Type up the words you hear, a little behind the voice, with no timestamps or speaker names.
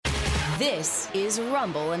This is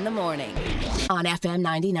Rumble in the Morning on FM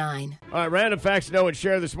 99. All right, random facts to know and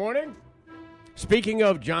share this morning. Speaking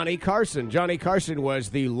of Johnny Carson was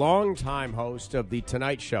the longtime host of The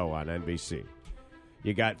Tonight Show on NBC.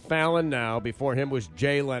 You got Fallon now. Before him was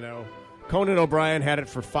Jay Leno. Conan O'Brien had it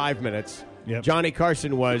for 5 minutes. Yep. Johnny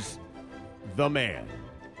Carson was the man.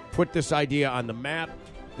 Put this idea on the map.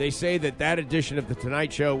 They say that edition of The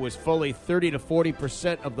Tonight Show was fully 30 to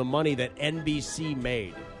 40% of the money that NBC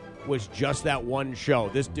made was just that one show.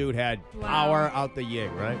 This dude had power out the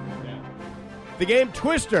yin, right? Yeah. The game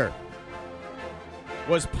Twister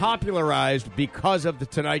was popularized because of The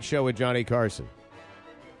Tonight Show with Johnny Carson.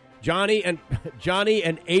 Johnny and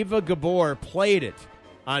Ava Gabor played it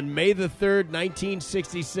on May the 3rd,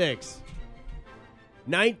 1966.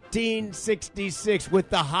 1966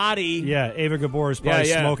 with the hottie. Yeah, Ava Gabor is probably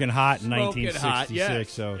smoking hot in Smoking 1966. hot,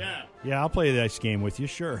 yes. So, yeah, I'll play this game with you,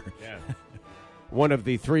 sure. Yeah. One of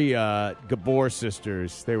the three Gabor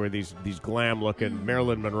sisters, they were these glam-looking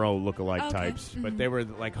Marilyn Monroe look-alike types, but they were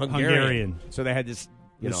like Hungarian. So they had this,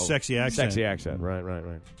 sexy accent. Sexy accent,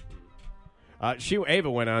 right.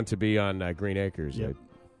 Ava went on to be on Green Acres, a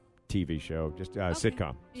TV show, just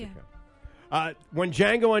sitcom. Yeah. When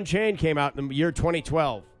Django Unchained came out in the year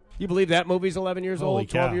 2012, you believe that movie's 11 years Holy old,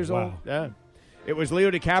 12 cow, years wow. old? Yeah. It was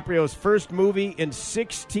Leo DiCaprio's first movie in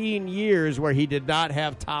 16 years where he did not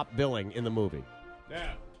have top billing in the movie.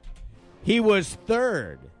 Yeah. He was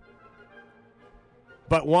third,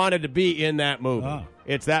 but wanted to be in that movie. Oh.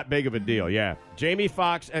 It's that big of a deal, yeah. Jamie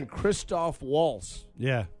Foxx and Christoph Waltz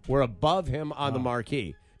were above him on the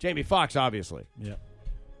marquee. Jamie Foxx, obviously.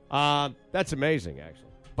 Yeah. That's amazing, actually.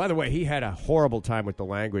 By the way, he had a horrible time with the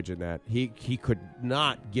language in that. He could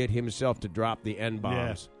not get himself to drop the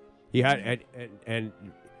N-bombs. Yeah. He had and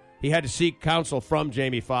he had to seek counsel from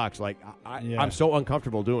Jamie Foxx. Like, I'm so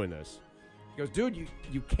uncomfortable doing this. He goes, dude,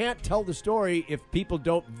 you can't tell the story if people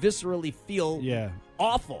don't viscerally feel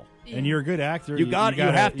awful. And you're a good actor. You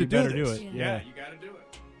have to do this. it. Yeah, you got to do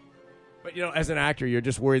it. But, as an actor, you're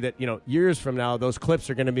just worried that, years from now, those clips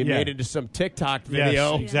are going to be made into some TikTok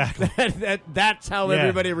video. Yes, exactly. That's how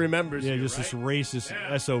everybody remembers you, just right? this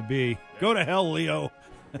racist SOB. Yeah. Go to hell, Leo.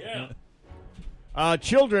 Yeah.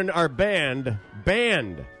 Children are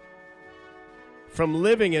banned from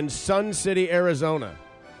living in Sun City, Arizona,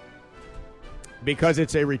 because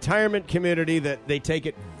it's a retirement community that they take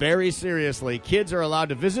it very seriously. Kids are allowed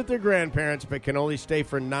to visit their grandparents but can only stay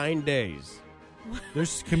for 9 days.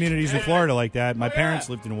 There's communities in Florida like that. My parents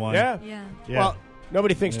lived in one. Yeah. Well,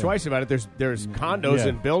 nobody thinks Yeah. twice about it. There's condos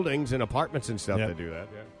and buildings and apartments and stuff that do that.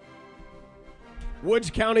 Yeah. Woods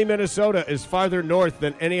County, Minnesota is farther north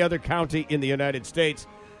than any other county in the United States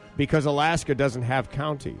because Alaska doesn't have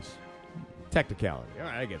counties. Technicality. All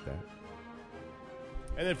right, I get that.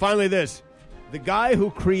 And then finally this. The guy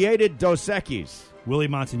who created Dos Equis. Willie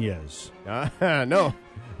Montañez. No.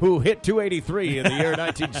 Who hit 283 in the year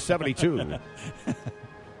 1972.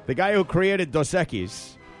 The guy who created Dos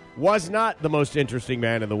Equis was not the most interesting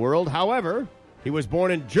man in the world. However, he was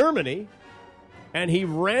born in Germany, and he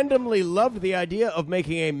randomly loved the idea of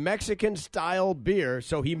making a Mexican-style beer,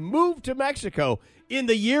 so he moved to Mexico in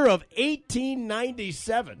the year of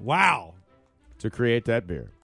 1897. Wow. To create that beer.